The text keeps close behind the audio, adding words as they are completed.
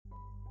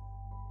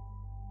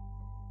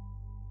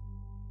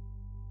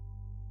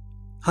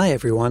Hi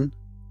everyone.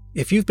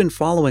 If you've been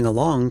following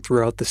along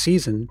throughout the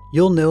season,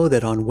 you'll know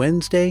that on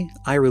Wednesday,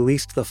 I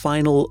released the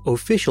final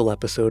official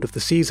episode of the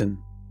season,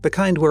 the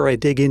kind where I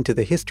dig into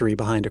the history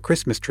behind a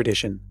Christmas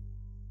tradition.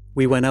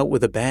 We went out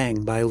with a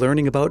bang by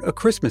learning about A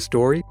Christmas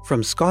Story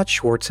from Scott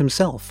Schwartz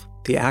himself,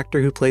 the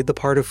actor who played the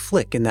part of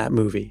Flick in that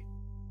movie.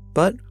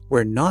 But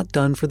we're not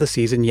done for the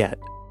season yet.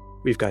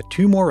 We've got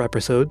 2 more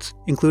episodes,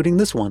 including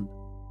this one.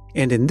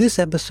 And in this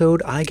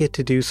episode, I get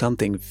to do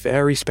something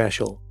very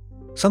special.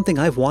 Something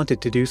I've wanted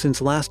to do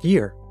since last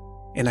year.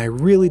 And I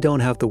really don't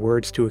have the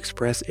words to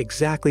express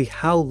exactly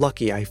how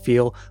lucky I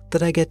feel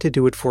that I get to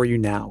do it for you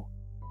now.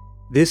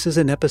 This is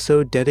an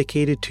episode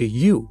dedicated to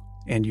you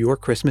and your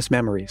Christmas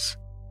memories.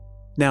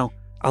 Now,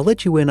 I'll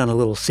let you in on a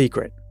little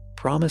secret.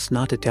 Promise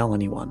not to tell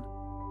anyone.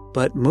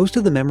 But most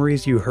of the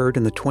memories you heard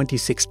in the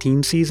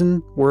 2016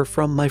 season were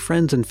from my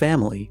friends and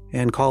family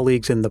and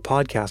colleagues in the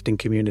podcasting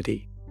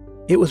community.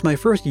 It was my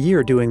first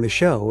year doing the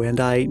show,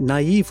 and I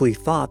naively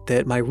thought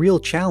that my real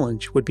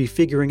challenge would be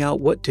figuring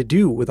out what to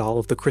do with all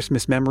of the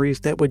Christmas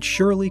memories that would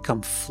surely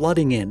come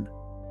flooding in.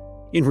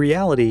 In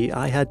reality,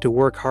 I had to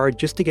work hard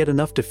just to get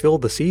enough to fill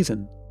the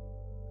season.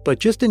 But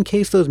just in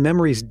case those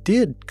memories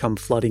did come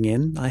flooding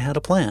in, I had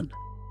a plan.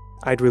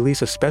 I'd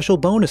release a special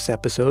bonus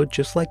episode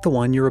just like the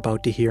one you're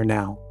about to hear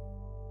now.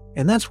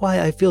 And that's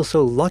why I feel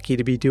so lucky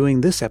to be doing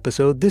this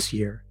episode this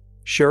year.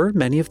 Sure,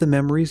 many of the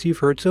memories you've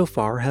heard so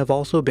far have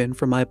also been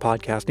from my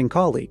podcasting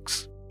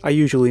colleagues. I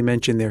usually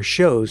mention their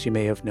shows, you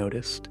may have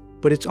noticed.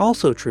 But it's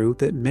also true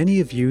that many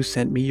of you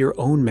sent me your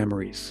own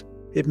memories.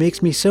 It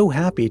makes me so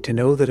happy to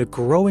know that a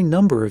growing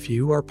number of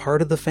you are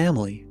part of the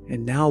family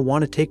and now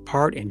want to take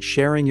part in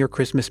sharing your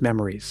Christmas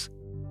memories.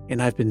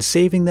 And I've been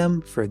saving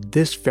them for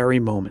this very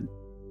moment.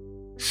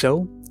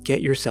 So,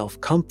 get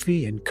yourself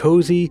comfy and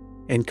cozy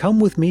and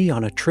come with me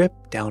on a trip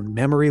down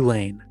memory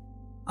lane.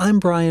 I'm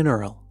Brian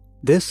Earl.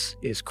 This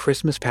is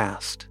Christmas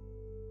Past.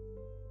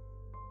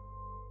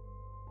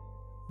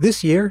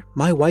 This year,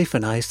 my wife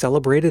and I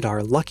celebrated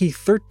our lucky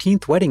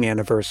 13th wedding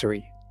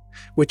anniversary,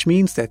 which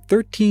means that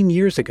 13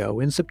 years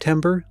ago in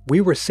September, we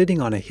were sitting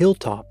on a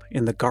hilltop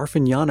in the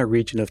Garfagnana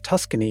region of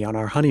Tuscany on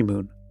our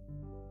honeymoon.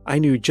 I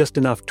knew just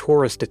enough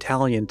tourist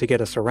Italian to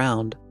get us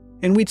around,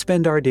 and we'd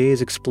spend our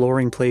days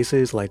exploring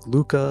places like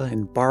Lucca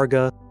and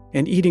Barga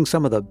and eating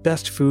some of the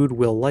best food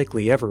we'll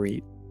likely ever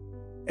eat.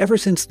 Ever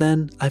since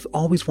then, I've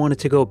always wanted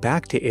to go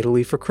back to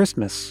Italy for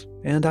Christmas,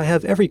 and I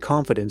have every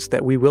confidence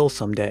that we will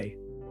someday.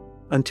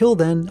 Until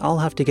then, I'll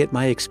have to get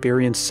my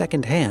experience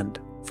secondhand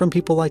from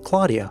people like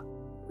Claudia.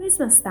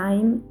 Christmas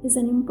time is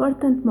an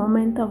important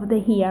moment of the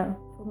year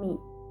for me.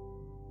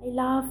 I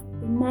love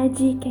the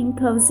magic and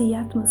cozy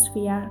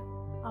atmosphere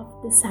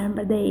of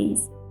December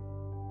days.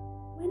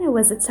 When I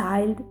was a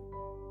child,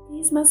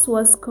 Christmas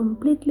was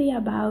completely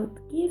about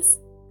gifts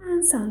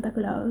and Santa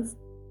Claus.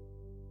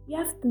 You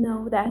have to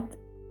know that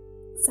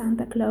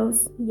Santa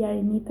Claus here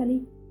in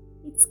Italy,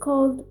 it's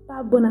called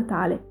Babbo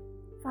Natale,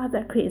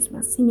 Father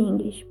Christmas in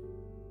English.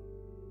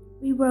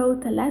 We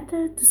wrote a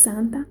letter to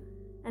Santa,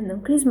 and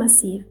on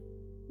Christmas Eve,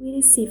 we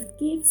received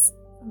gifts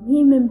from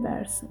him in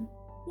person.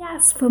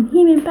 Yes, from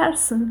him in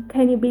person,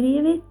 can you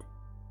believe it?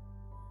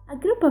 A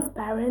group of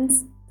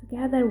parents,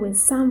 together with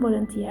some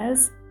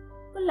volunteers,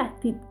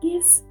 collected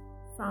gifts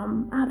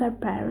from other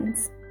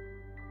parents.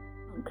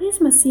 On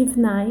Christmas Eve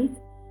night,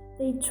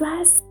 they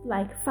dressed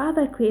like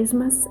Father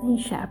Christmas and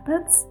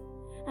shepherds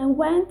and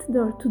went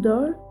door to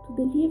door to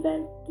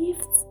deliver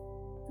gifts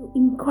to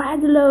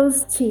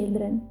incredulous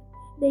children.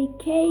 They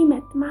came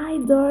at my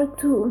door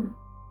too.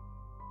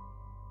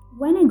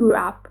 When I grew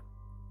up,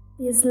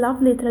 this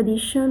lovely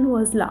tradition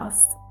was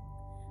lost,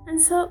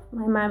 and so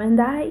my mom and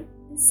I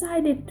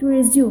decided to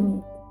resume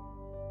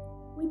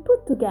it. We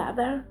put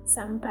together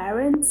some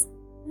parents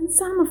and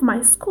some of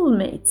my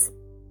schoolmates.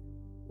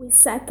 We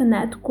set an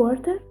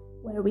headquarters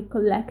where we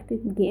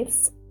collected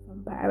gifts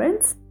from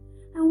parents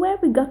and where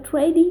we got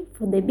ready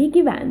for the big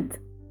event.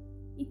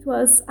 It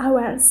was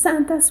our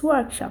Santa's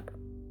workshop.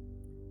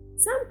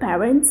 Some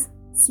parents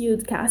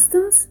sewed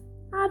costumes,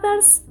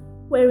 others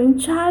were in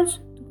charge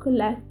to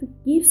collect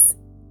gifts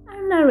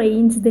and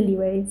arrange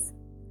deliveries.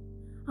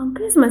 On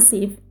Christmas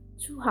Eve,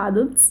 2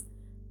 adults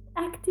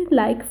acted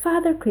like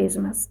Father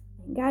Christmas,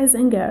 and guys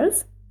and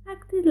girls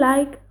acted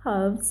like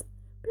elves,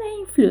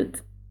 playing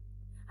flute.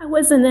 I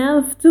was an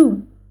elf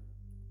too.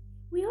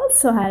 We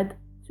also had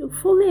 2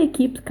 fully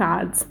equipped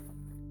cards,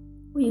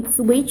 with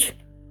which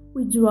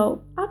we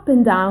drove up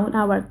and down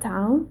our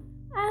town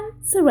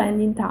and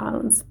surrounding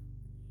towns.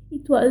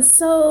 It was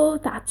so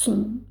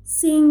touching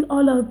seeing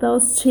all of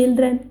those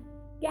children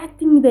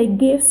getting their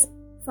gifts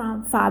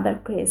from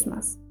Father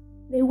Christmas.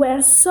 They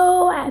were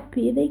so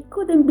happy, they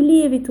couldn't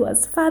believe it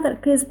was Father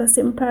Christmas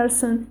in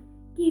person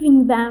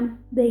giving them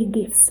their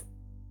gifts.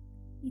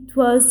 It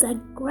was a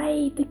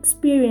great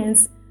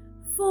experience,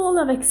 full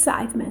of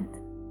excitement.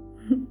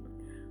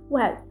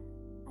 Well,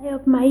 I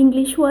hope my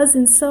English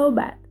wasn't so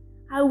bad.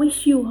 I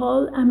wish you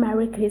all a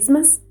Merry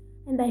Christmas,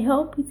 and I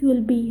hope it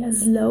will be a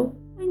slow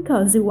and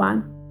cozy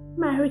one.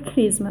 Merry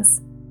Christmas!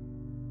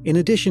 In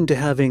addition to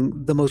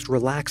having the most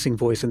relaxing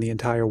voice in the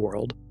entire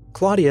world,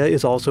 Claudia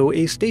is also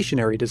a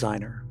stationery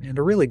designer, and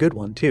a really good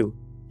one too.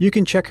 You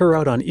can check her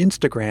out on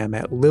Instagram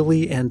at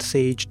Lily and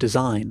Sage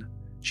Design.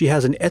 She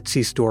has an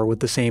Etsy store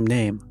with the same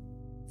name.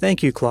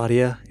 Thank you,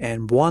 Claudia,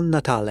 and Buon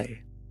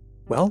Natale.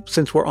 Well,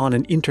 since we're on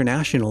an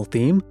international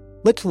theme,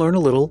 let's learn a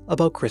little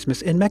about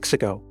Christmas in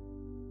Mexico.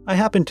 I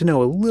happen to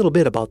know a little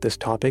bit about this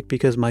topic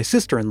because my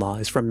sister-in-law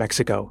is from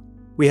Mexico.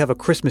 We have a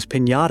Christmas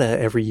piñata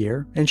every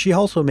year, and she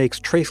also makes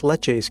tres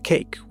leches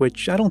cake,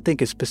 which I don't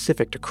think is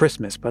specific to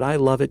Christmas, but I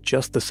love it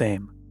just the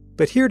same.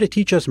 But here to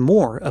teach us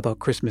more about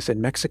Christmas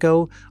in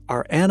Mexico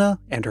are Anna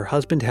and her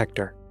husband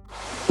Hector.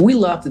 We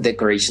love the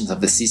decorations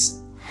of the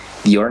season.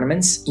 The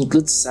ornaments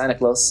include Santa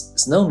Claus,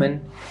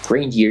 snowmen,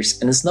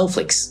 reindeers, and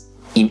snowflakes.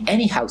 In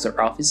any house or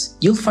office,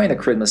 you'll find a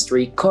Christmas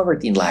tree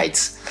covered in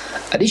lights.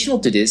 Additional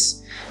to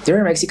this, there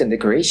are Mexican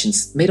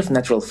decorations made of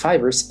natural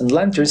fibers and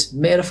lanterns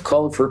made of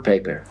colorful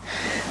paper.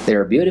 They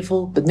are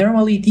beautiful, but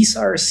normally these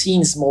are seen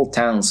in small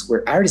towns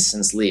where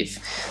artisans live,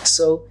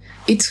 so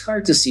it's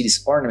hard to see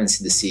these ornaments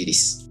in the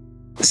cities.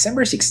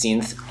 December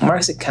 16th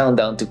marks a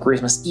countdown to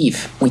Christmas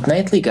Eve with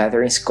nightly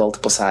gatherings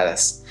called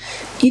posadas.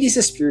 It is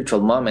a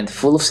spiritual moment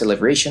full of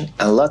celebration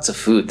and lots of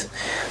food.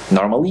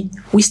 Normally,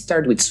 we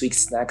start with sweet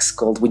snacks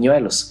called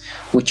buñuelos,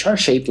 which are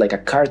shaped like a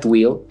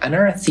cartwheel and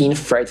are a thin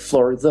fried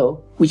flour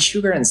dough with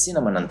sugar and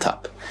cinnamon on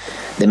top.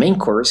 The main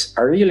course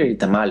are regularly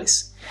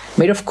tamales,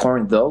 made of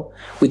corn dough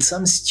with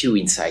some stew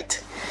inside.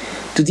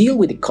 To deal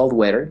with the cold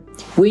weather,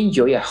 we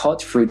enjoy a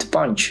hot fruit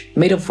punch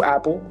made of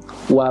apple,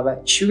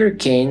 guava,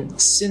 sugarcane,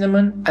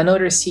 cinnamon, and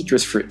other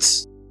citrus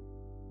fruits.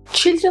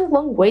 Children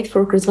won't wait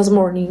for Christmas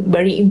morning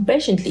very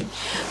impatiently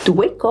to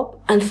wake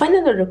up and find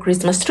under the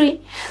Christmas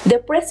tree the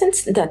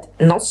presents that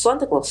not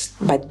Santa Claus,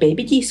 but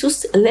baby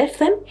Jesus left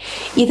them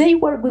if they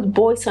were good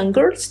boys and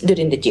girls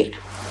during the year.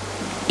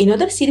 In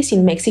other cities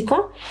in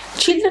Mexico,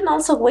 children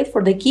also wait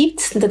for the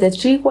gifts that the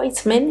three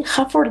wise men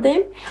have for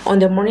them on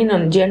the morning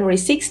on January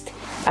 6th,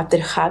 after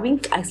having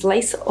a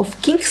slice of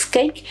king's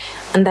cake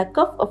and a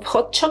cup of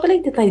hot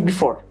chocolate the night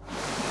before.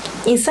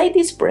 Inside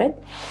this bread,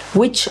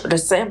 which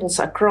resembles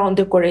a crown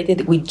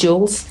decorated with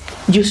jewels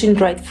using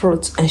dried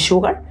fruits and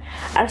sugar,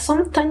 are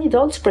some tiny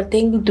dolls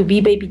pretending to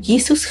be baby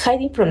Jesus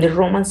hiding from the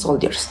Roman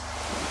soldiers.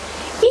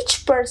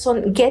 Each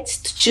person gets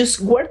to choose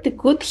where to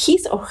put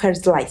his or her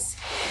slice,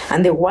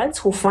 and the ones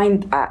who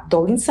find a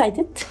doll inside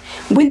it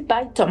will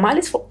buy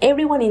tamales for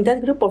everyone in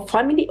that group of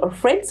family or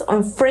friends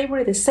on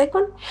February the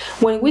 2nd,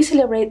 when we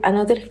celebrate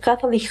another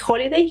Catholic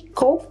holiday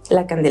called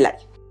La Candelaria.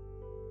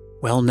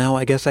 Well, now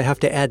I guess I have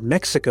to add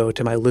Mexico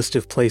to my list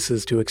of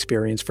places to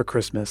experience for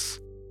Christmas.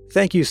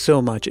 Thank you so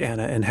much,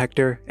 Anna and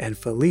Hector, and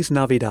Feliz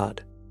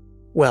Navidad.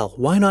 Well,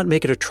 why not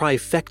make it a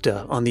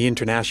trifecta on the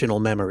international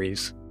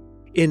memories?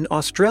 In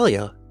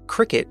Australia,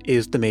 cricket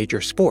is the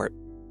major sport.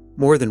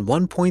 More than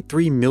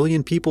 1.3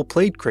 million people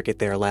played cricket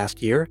there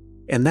last year,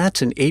 and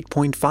that's an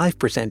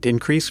 8.5%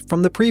 increase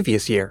from the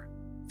previous year.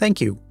 Thank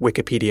you,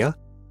 Wikipedia.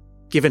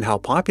 Given how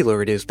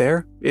popular it is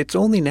there, it's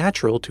only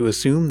natural to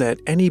assume that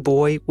any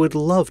boy would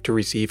love to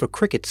receive a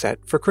cricket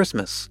set for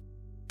Christmas.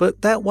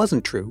 But that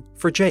wasn't true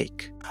for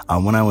Jake.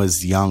 When I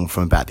was young,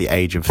 from about the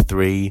age of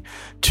 3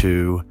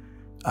 to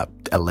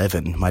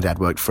 11, my dad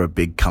worked for a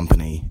big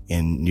company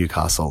in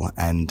Newcastle,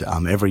 and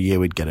every year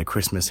we'd get a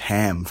Christmas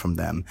ham from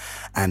them.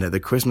 And at the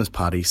Christmas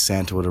party,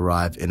 Santa would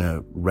arrive in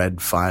a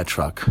red fire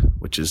truck,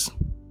 which is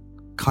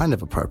kind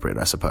of appropriate,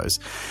 I suppose.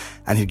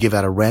 And he'd give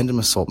out a random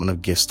assortment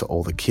of gifts to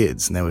all the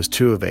kids, and there was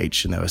 2 of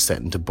each, and they were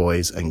set into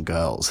boys and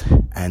girls.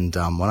 And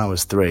when I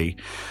was 3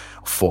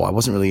 or 4, I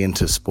wasn't really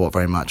into sport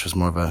very much. I was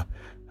more of a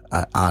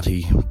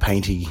arty,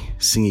 painty,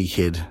 singy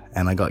kid,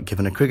 and I got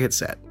given a cricket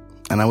set.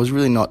 And I was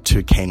really not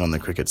too keen on the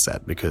cricket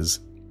set because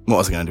what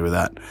was I going to do with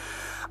that?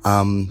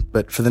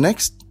 But for the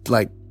next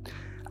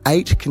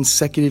 8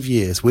 consecutive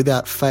years,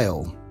 without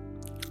fail,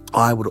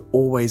 I would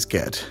always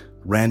get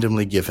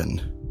randomly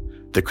given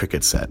the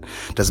cricket set.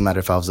 Doesn't matter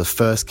if I was the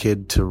first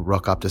kid to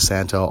rock up to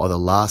Santa or the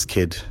last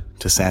kid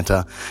to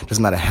Santa.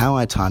 Doesn't matter how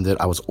I timed it,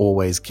 I was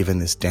always given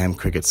this damn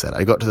cricket set.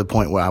 I got to the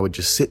point where I would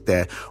just sit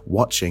there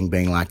watching,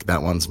 being like,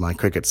 that one's my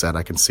cricket set.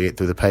 I can see it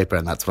through the paper,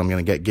 and that's what I'm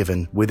going to get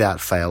given without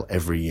fail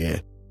every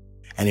year.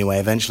 Anyway,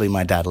 eventually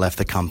my dad left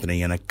the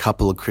company, and a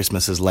couple of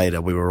Christmases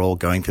later, we were all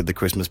going through the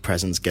Christmas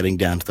presents, getting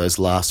down to those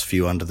last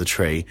few under the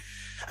tree.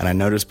 And I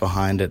noticed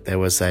behind it there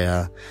was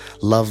a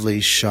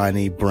lovely,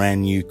 shiny,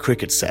 brand new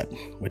cricket set,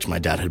 which my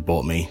dad had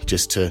bought me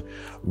just to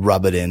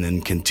rub it in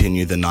and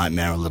continue the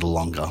nightmare a little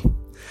longer.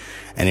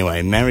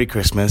 Anyway, Merry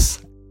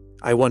Christmas.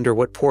 I wonder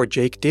what poor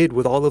Jake did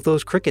with all of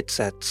those cricket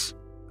sets.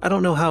 I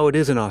don't know how it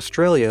is in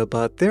Australia,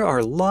 but there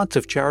are lots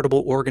of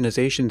charitable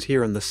organizations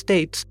here in the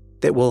States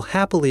that will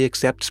happily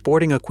accept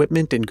sporting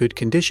equipment in good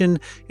condition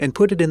and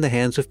put it in the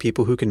hands of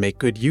people who can make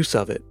good use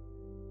of it.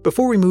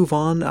 Before we move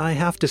on, I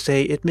have to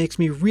say it makes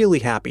me really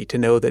happy to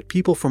know that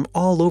people from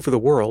all over the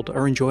world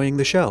are enjoying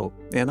the show,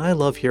 and I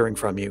love hearing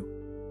from you.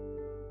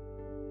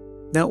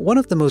 Now, one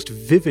of the most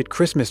vivid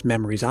Christmas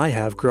memories I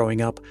have growing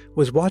up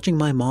was watching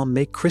my mom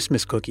make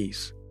Christmas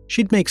cookies.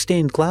 She'd make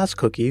stained glass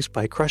cookies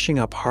by crushing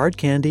up hard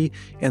candy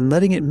and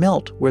letting it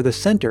melt where the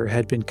center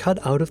had been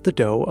cut out of the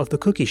dough of the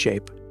cookie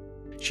shape.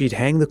 She'd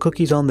hang the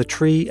cookies on the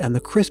tree and the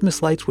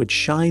Christmas lights would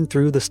shine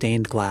through the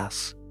stained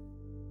glass.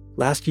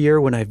 Last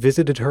year when I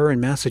visited her in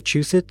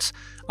Massachusetts,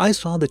 I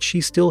saw that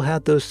she still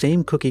had those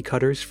same cookie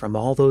cutters from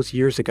all those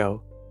years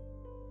ago.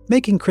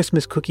 Making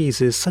Christmas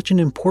cookies is such an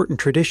important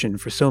tradition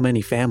for so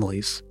many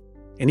families.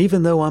 And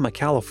even though I'm a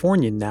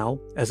Californian now,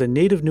 as a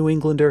native New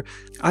Englander,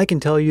 I can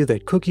tell you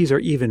that cookies are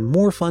even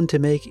more fun to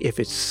make if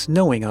it's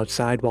snowing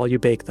outside while you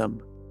bake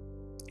them.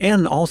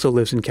 Anne also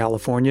lives in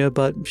California,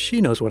 but she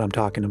knows what I'm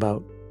talking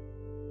about.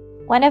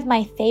 One of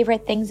my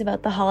favorite things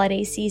about the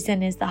holiday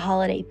season is the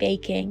holiday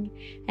baking.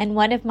 And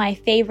one of my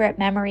favorite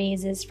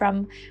memories is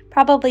from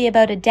probably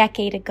about a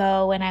decade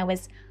ago when I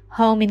was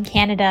home in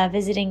Canada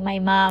visiting my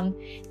mom.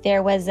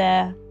 There was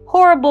a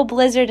horrible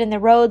blizzard and the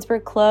roads were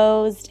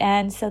closed,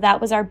 and so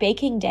that was our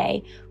baking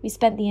day. We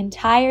spent the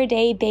entire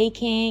day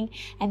baking,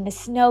 and the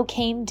snow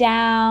came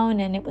down,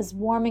 and it was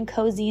warm and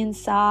cozy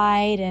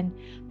inside, and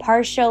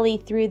partially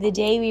through the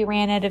day we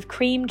ran out of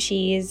cream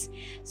cheese,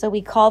 so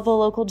we called the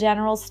local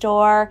general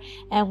store,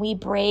 and we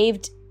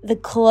braved the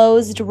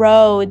closed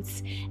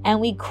roads, and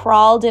we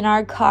crawled in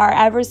our car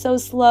ever so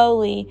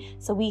slowly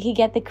so we could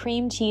get the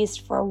cream cheese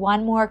for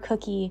one more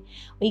cookie.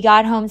 We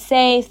got home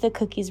safe, the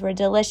cookies were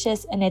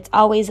delicious, and it's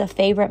always a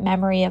favorite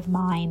memory of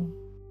mine.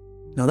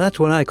 Now that's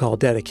what I call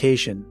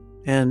dedication.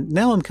 And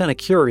now I'm kind of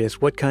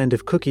curious what kind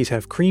of cookies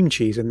have cream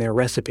cheese in their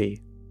recipe.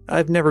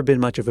 I've never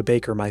been much of a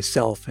baker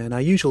myself, and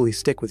I usually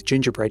stick with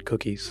gingerbread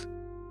cookies.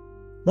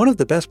 One of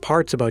the best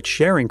parts about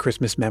sharing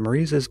Christmas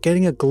memories is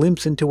getting a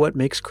glimpse into what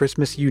makes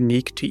Christmas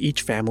unique to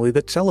each family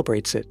that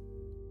celebrates it.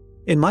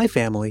 In my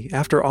family,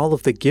 after all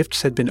of the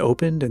gifts had been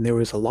opened and there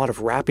was a lot of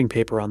wrapping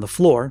paper on the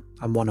floor,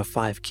 I'm one of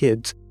 5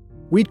 kids,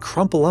 we'd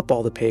crumple up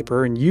all the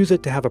paper and use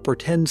it to have a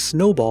pretend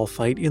snowball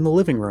fight in the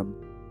living room.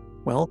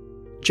 Well,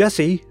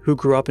 Jessie, who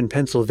grew up in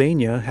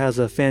Pennsylvania, has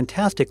a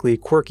fantastically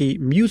quirky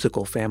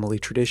musical family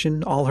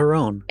tradition all her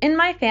own. In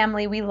my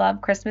family, we love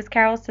Christmas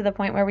carols to the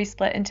point where we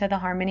split into the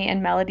harmony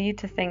and melody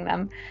to sing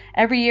them.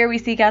 Every year we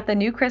seek out the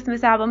new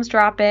Christmas albums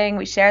dropping,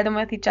 we share them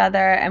with each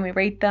other, and we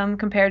rate them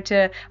compared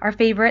to our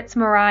favorites,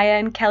 Mariah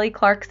and Kelly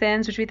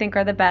Clarkson's, which we think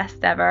are the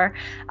best ever.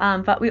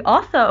 But we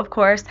also, of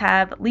course,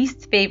 have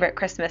least favorite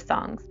Christmas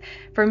songs.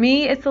 For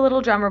me, it's The Little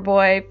Drummer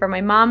Boy. For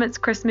my mom, it's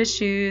Christmas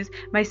Shoes.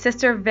 My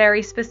sister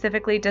very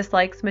specifically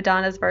dislikes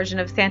Madonna's version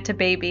of Santa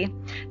Baby.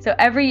 So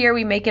every year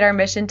we make it our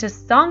mission to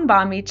song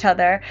bomb each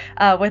other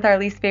with our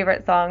least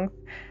favorite songs.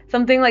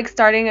 Something like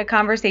starting a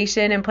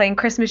conversation and playing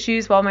Christmas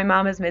Shoes while my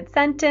mom is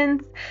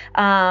mid-sentence.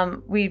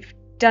 We've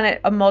done it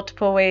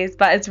multiple ways,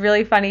 but it's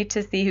really funny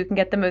to see who can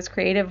get the most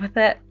creative with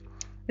it.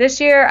 This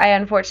year, I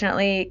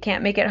unfortunately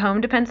can't make it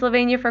home to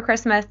Pennsylvania for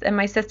Christmas, and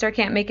my sister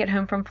can't make it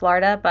home from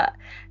Florida, but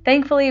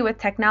thankfully, with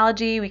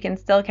technology, we can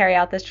still carry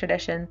out this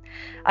tradition.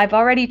 I've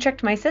already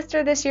tricked my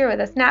sister this year with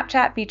a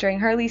Snapchat featuring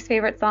her least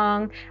favorite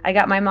song. I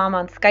got my mom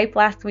on Skype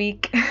last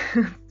week.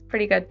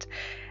 Pretty good.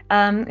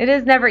 It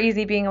is never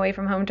easy being away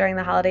from home during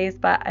the holidays,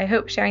 but I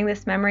hope sharing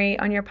this memory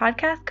on your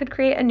podcast could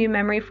create a new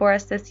memory for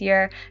us this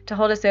year to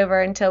hold us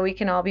over until we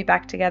can all be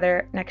back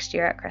together next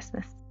year at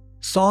Christmas.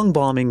 Song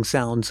bombing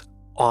sounds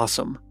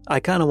awesome. I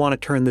kind of want to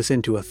turn this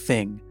into a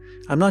thing.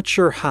 I'm not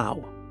sure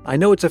how. I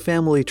know it's a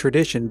family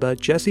tradition,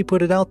 but Jessie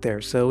put it out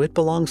there, so it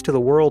belongs to the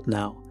world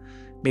now.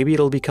 Maybe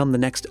it'll become the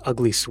next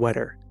ugly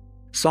sweater.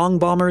 Song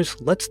bombers,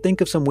 let's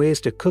think of some ways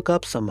to cook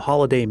up some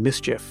holiday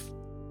mischief.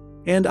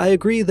 And I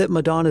agree that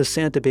Madonna's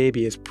Santa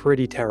Baby is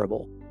pretty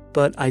terrible,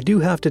 but I do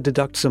have to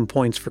deduct some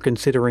points for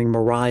considering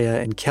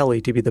Mariah and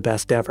Kelly to be the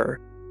best ever.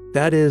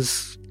 That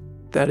is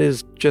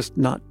just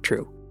not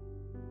true.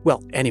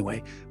 Well,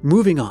 anyway,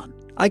 moving on.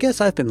 I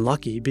guess I've been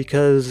lucky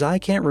because I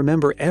can't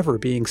remember ever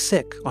being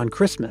sick on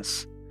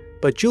Christmas,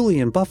 but Julie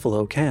in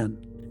Buffalo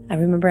can. I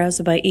remember I was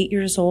about 8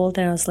 years old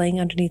and I was laying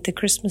underneath the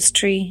Christmas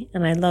tree,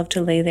 and I loved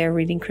to lay there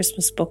reading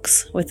Christmas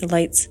books with the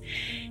lights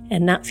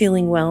and not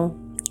feeling well.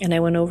 And I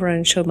went over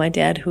and showed my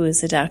dad, who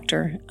is a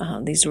doctor,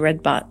 these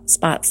red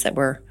spots that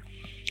were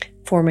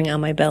forming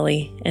on my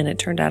belly, and it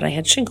turned out I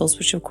had shingles,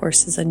 which of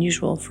course is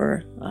unusual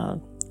for a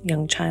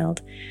young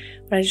child.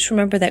 But I just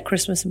remember that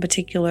Christmas in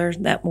particular,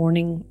 that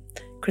morning,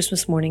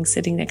 Christmas morning,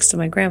 sitting next to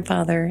my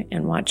grandfather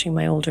and watching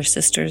my older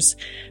sisters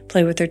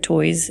play with their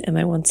toys, and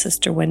my one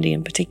sister, Wendy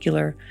in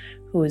particular,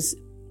 who was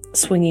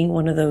swinging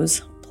one of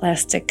those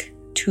plastic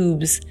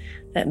tubes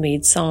that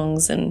made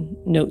songs and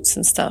notes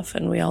and stuff,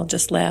 and we all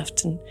just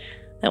laughed, and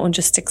that one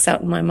just sticks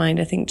out in my mind,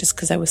 I think just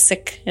because I was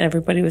sick and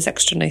everybody was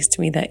extra nice to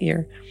me that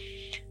year.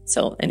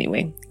 So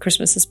anyway,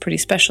 Christmas is pretty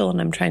special,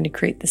 and I'm trying to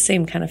create the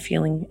same kind of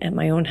feeling at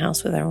my own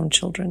house with our own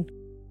children.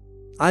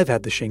 I've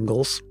had the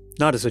shingles.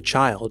 Not as a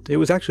child, it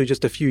was actually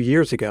just a few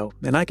years ago,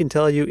 and I can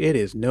tell you it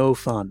is no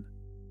fun.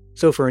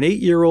 So for an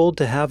 8-year-old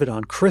to have it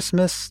on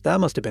Christmas,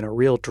 that must have been a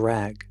real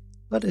drag.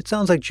 But it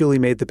sounds like Julie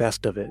made the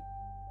best of it.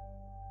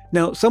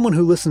 Now, someone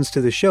who listens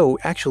to the show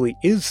actually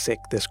is sick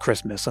this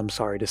Christmas, I'm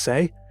sorry to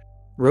say.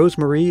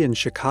 Rosemarie in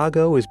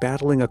Chicago is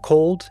battling a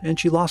cold, and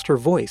she lost her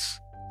voice.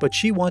 but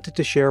she wanted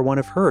to share one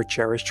of her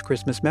cherished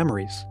Christmas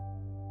memories.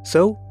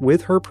 So,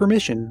 with her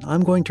permission,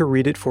 I'm going to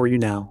read it for you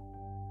now.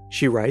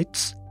 She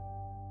writes,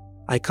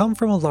 I come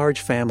from a large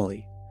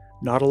family.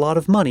 Not a lot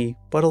of money,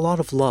 but a lot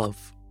of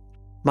love.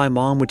 My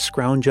mom would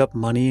scrounge up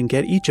money and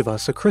get each of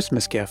us a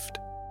Christmas gift.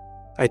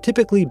 I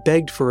typically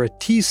begged for a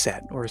tea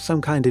set or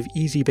some kind of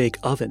easy-bake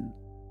oven.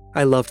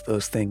 I loved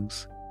those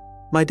things.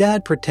 My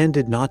dad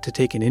pretended not to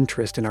take an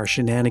interest in our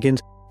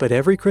shenanigans, but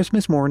every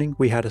Christmas morning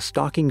we had a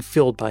stocking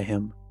filled by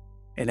him.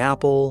 An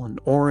apple, an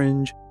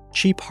orange,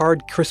 cheap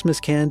hard Christmas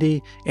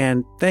candy,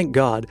 and, thank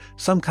God,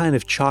 some kind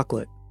of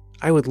chocolate.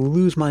 I would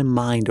lose my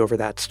mind over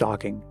that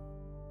stocking.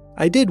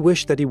 I did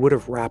wish that he would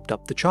have wrapped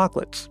up the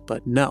chocolates,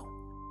 but no,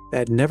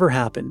 that never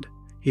happened.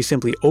 He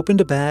simply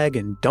opened a bag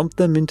and dumped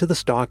them into the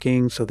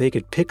stocking so they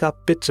could pick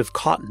up bits of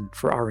cotton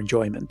for our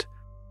enjoyment.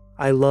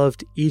 I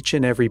loved each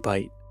and every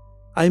bite.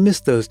 I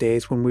missed those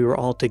days when we were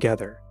all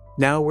together.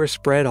 Now we're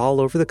spread all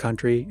over the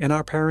country and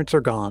our parents are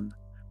gone,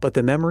 but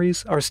the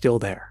memories are still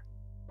there.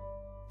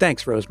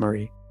 Thanks,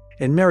 Rosemary,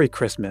 and Merry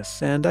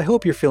Christmas, and I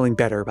hope you're feeling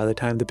better by the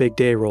time the big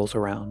day rolls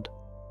around.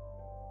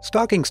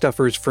 Stocking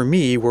stuffers for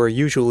me were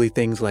usually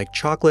things like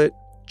chocolate,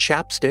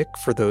 chapstick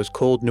for those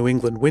cold New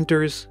England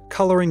winters,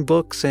 coloring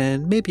books,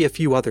 and maybe a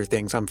few other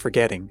things I'm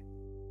forgetting.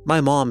 My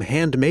mom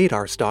handmade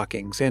our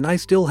stockings, and I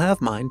still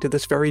have mine to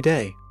this very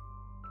day.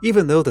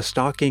 Even though the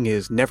stocking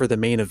is never the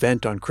main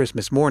event on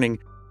Christmas morning,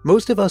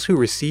 most of us who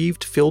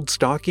received filled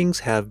stockings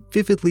have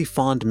vividly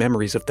fond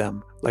memories of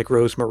them, like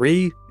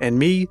Rosemarie and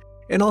me,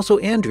 and also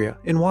Andrea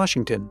in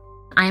Washington.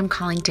 I am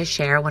calling to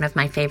share one of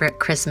my favorite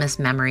Christmas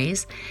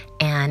memories,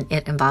 and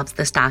it involves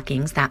the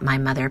stockings that my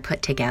mother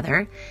put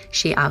together.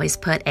 She always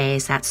put a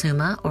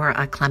satsuma or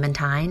a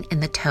clementine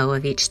in the toe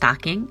of each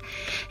stocking,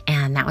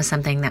 and that was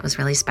something that was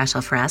really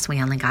special for us.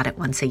 We only got it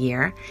once a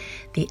year.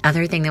 The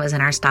other thing that was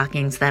in our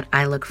stockings that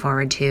I look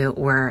forward to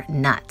were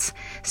nuts.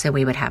 So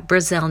we would have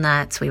Brazil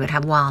nuts, we would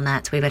have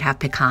walnuts, we would have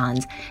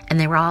pecans, and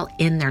they were all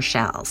in their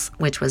shells,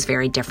 which was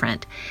very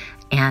different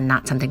and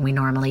not something we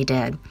normally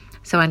did.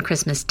 So on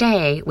Christmas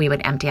Day, we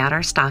would empty out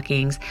our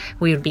stockings,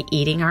 we would be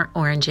eating our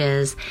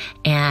oranges,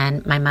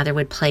 and my mother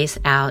would place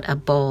out a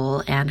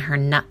bowl and her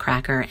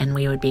nutcracker, and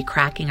we would be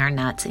cracking our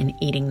nuts and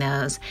eating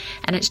those.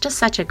 And it's just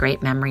such a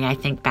great memory I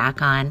think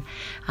back on.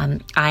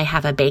 I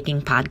have a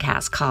baking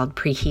podcast called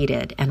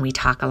Preheated, and we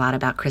talk a lot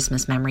about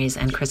Christmas memories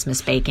and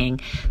Christmas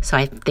baking. So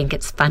I think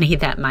it's funny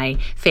that my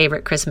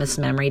favorite Christmas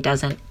memory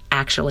doesn't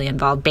actually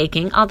involve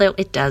baking, although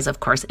it does, of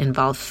course,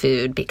 involve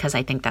food, because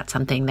I think that's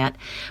something that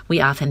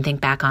we often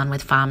think back on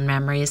with fond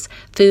memories.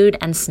 Food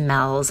and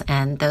smells,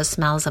 and those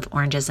smells of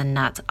oranges and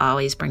nuts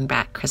always bring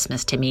back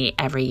Christmas to me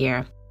every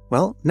year.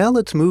 Well, now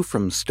let's move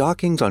from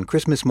stockings on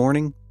Christmas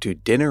morning to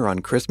dinner on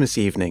Christmas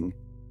evening.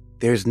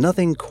 There's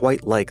nothing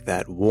quite like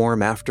that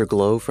warm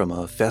afterglow from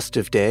a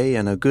festive day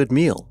and a good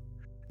meal.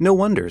 No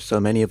wonder so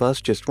many of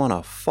us just want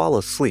to fall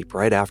asleep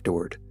right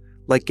afterward,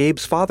 like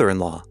Gabe's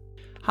father-in-law.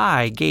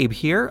 Hi, Gabe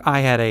here. I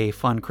had a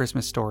fun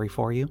Christmas story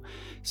for you.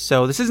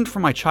 So this isn't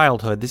from my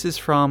childhood. This is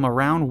from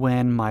around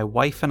when my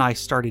wife and I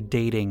started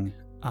dating,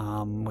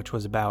 which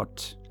was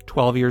about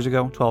 12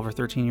 or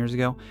 13 years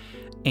ago.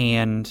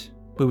 And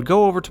we would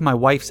go over to my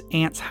wife's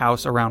aunt's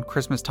house around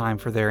Christmas time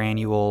for their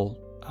annual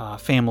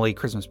family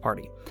Christmas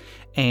party.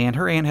 And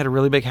her aunt had a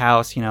really big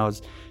house, it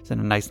was in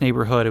a nice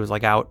neighborhood. It was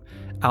like out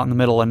in the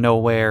middle of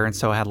nowhere. And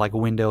so it had like a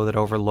window that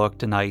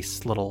overlooked a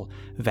nice little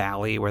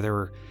valley where there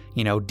were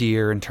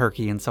deer and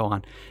turkey and so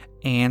on.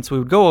 And so we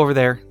would go over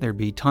there. There'd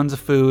be tons of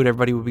food.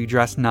 Everybody would be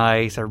dressed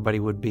nice. Everybody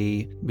would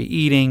be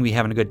eating, be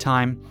having a good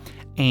time.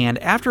 And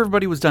after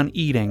everybody was done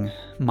eating,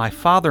 my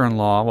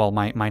father-in-law, well,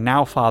 my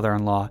now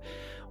father-in-law,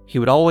 he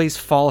would always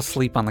fall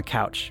asleep on the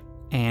couch.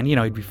 And,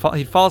 he'd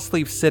fall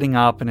asleep sitting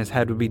up and his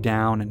head would be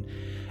down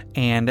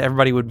and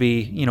everybody would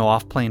be,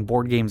 off playing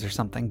board games or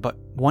something. But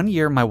one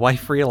year my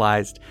wife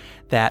realized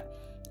that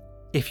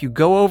if you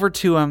go over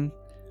to him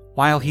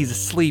while he's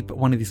asleep at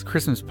one of these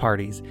Christmas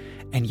parties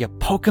and you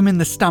poke him in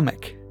the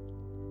stomach,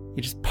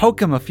 you just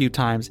poke him a few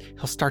times,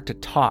 he'll start to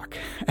talk.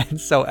 And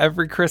so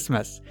every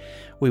Christmas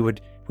we would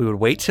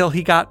wait till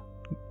he got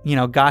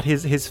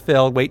his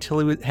fill, wait till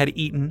he had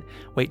eaten,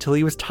 wait till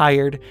he was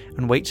tired,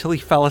 and wait till he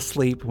fell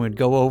asleep. And we'd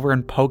go over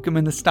and poke him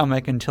in the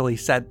stomach until he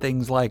said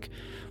things like,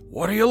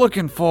 "What are you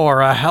looking for,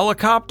 a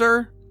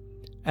helicopter?"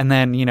 And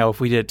then, if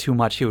we did too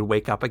much, he would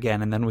wake up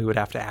again, and then we would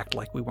have to act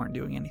like we weren't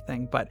doing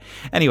anything. But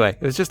anyway,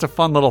 it was just a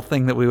fun little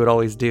thing that we would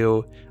always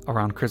do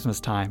around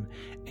Christmas time.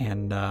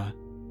 And I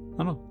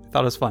don't know, I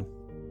thought it was fun.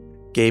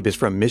 Gabe is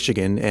from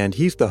Michigan, and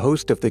he's the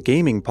host of the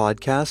gaming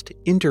podcast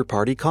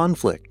Interparty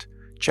Conflict.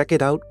 Check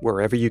it out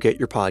wherever you get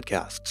your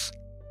podcasts.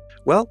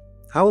 Well,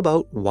 how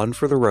about one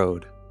for the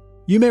road?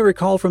 You may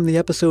recall from the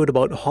episode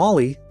about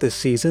Holly this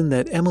season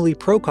that Emily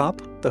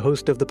Prokop, the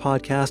host of the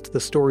podcast The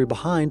Story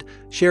Behind,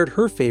 shared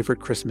her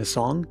favorite Christmas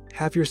song,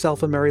 Have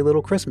Yourself a Merry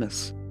Little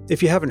Christmas.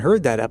 If you haven't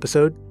heard that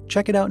episode,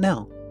 check it out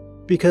now,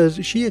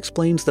 because she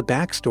explains the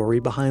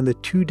backstory behind the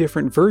two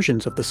different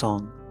versions of the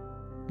song.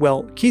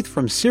 Well, Keith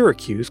from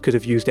Syracuse could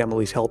have used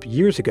Emily's help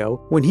years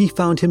ago when he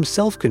found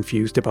himself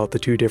confused about the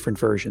two different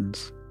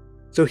versions.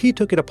 So he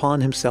took it upon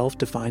himself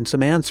to find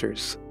some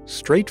answers,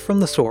 straight from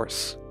the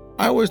source.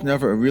 I was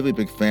never a really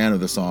big fan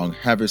of the song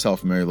Have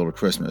Yourself a Merry Little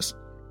Christmas,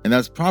 and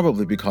that's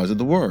probably because of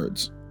the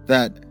words.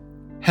 That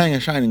hang a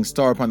shining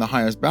star upon the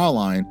highest bough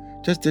line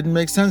just didn't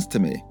make sense to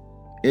me.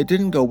 It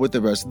didn't go with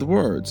the rest of the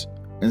words,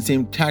 and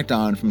seemed tacked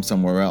on from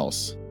somewhere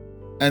else.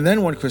 And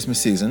then one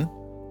Christmas season,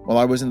 while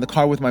I was in the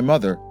car with my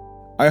mother,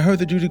 I heard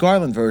the Judy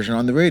Garland version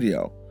on the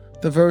radio,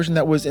 the version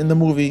that was in the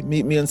movie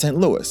Meet Me in St.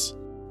 Louis,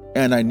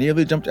 and I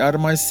nearly jumped out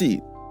of my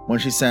seat when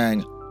she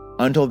sang,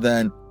 "Until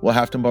then, we'll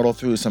have to muddle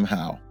through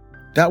somehow."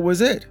 That was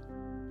it.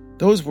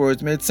 Those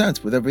words made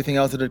sense with everything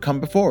else that had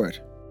come before it.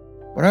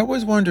 But I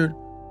always wondered,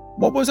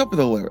 what was up with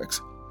the lyrics?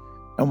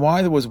 And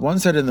why there was one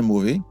set in the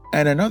movie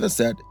and another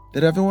set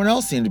that everyone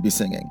else seemed to be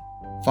singing.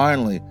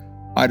 Finally,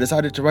 I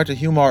decided to write to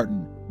Hugh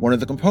Martin, one of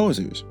the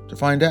composers, to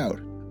find out.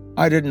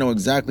 I didn't know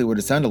exactly where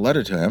to send a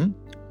letter to him,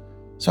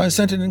 so I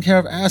sent it in care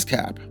of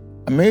ASCAP.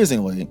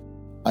 Amazingly,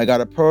 I got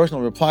a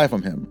personal reply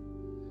from him,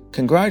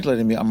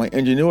 congratulating me on my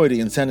ingenuity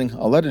in sending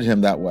a letter to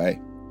him that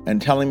way,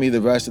 and telling me the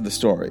rest of the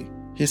story.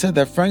 He said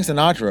that Frank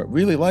Sinatra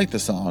really liked the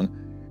song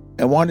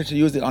and wanted to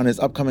use it on his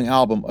upcoming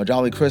album, A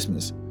Jolly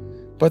Christmas,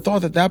 but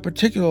thought that that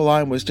particular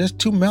line was just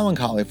too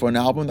melancholy for an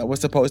album that was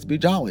supposed to be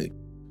jolly.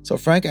 So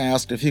Frank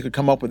asked if he could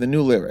come up with a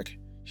new lyric.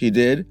 He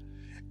did,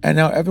 and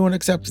now everyone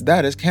accepts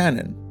that as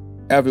canon.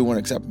 Everyone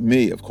except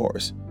me, of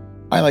course.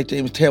 I like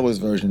James Taylor's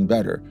version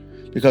better,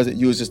 because it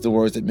uses the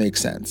words that make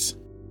sense.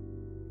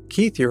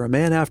 Keith, you're a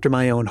man after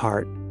my own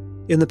heart.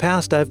 In the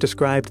past, I've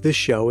described this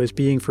show as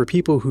being for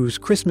people whose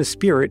Christmas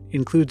spirit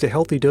includes a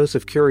healthy dose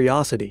of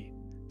curiosity.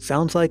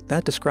 Sounds like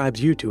that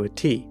describes you to a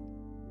T.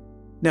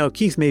 Now,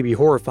 Keith may be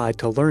horrified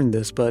to learn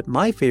this, but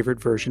my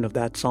favorite version of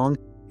that song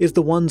is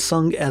the one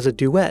sung as a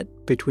duet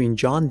between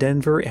John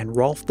Denver and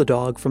Rolf the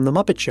Dog from The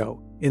Muppet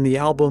Show in the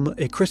album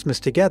A Christmas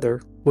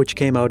Together, which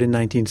came out in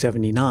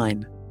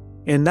 1979.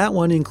 And that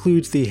one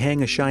includes the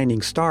Hang a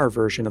Shining Star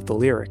version of the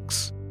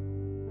lyrics.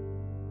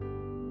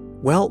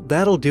 Well,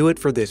 that'll do it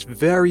for this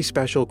very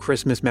special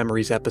Christmas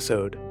Memories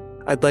episode.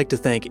 I'd like to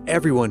thank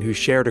everyone who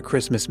shared a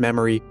Christmas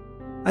memory.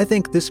 I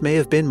think this may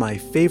have been my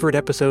favorite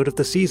episode of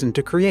the season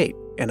to create,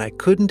 and I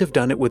couldn't have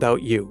done it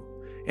without you.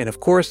 And of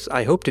course,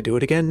 I hope to do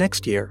it again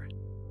next year.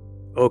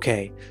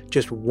 Okay,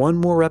 just one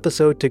more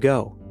episode to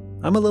go.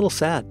 I'm a little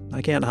sad,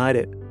 I can't hide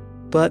it.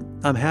 But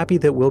I'm happy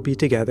that we'll be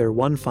together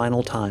one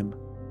final time.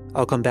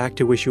 I'll come back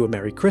to wish you a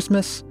Merry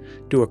Christmas,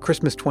 do a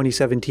Christmas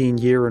 2017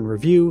 year in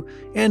review,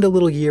 and a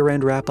little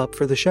year-end wrap-up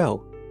for the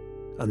show.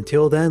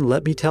 Until then,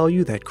 let me tell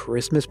you that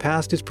Christmas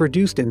Past is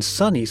produced in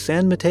sunny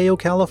San Mateo,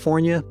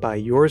 California by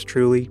yours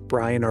truly,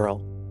 Brian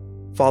Earl.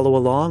 Follow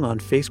along on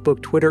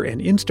Facebook, Twitter,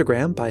 and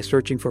Instagram by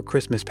searching for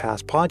Christmas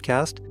Past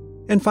Podcast,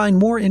 and find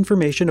more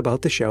information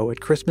about the show at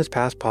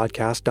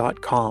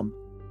ChristmasPastPodcast.com.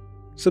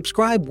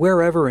 Subscribe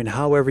wherever and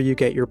however you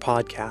get your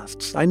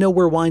podcasts. I know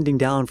we're winding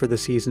down for the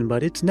season,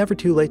 but it's never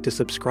too late to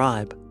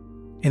subscribe.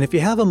 And if you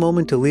have a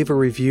moment to leave a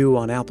review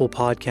on Apple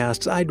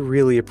Podcasts, I'd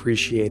really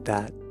appreciate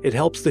that. It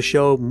helps the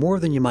show more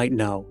than you might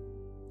know.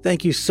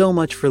 Thank you so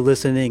much for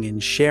listening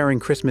and sharing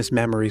Christmas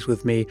memories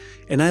with me,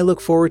 and I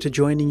look forward to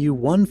joining you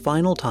one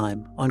final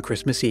time on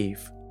Christmas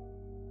Eve.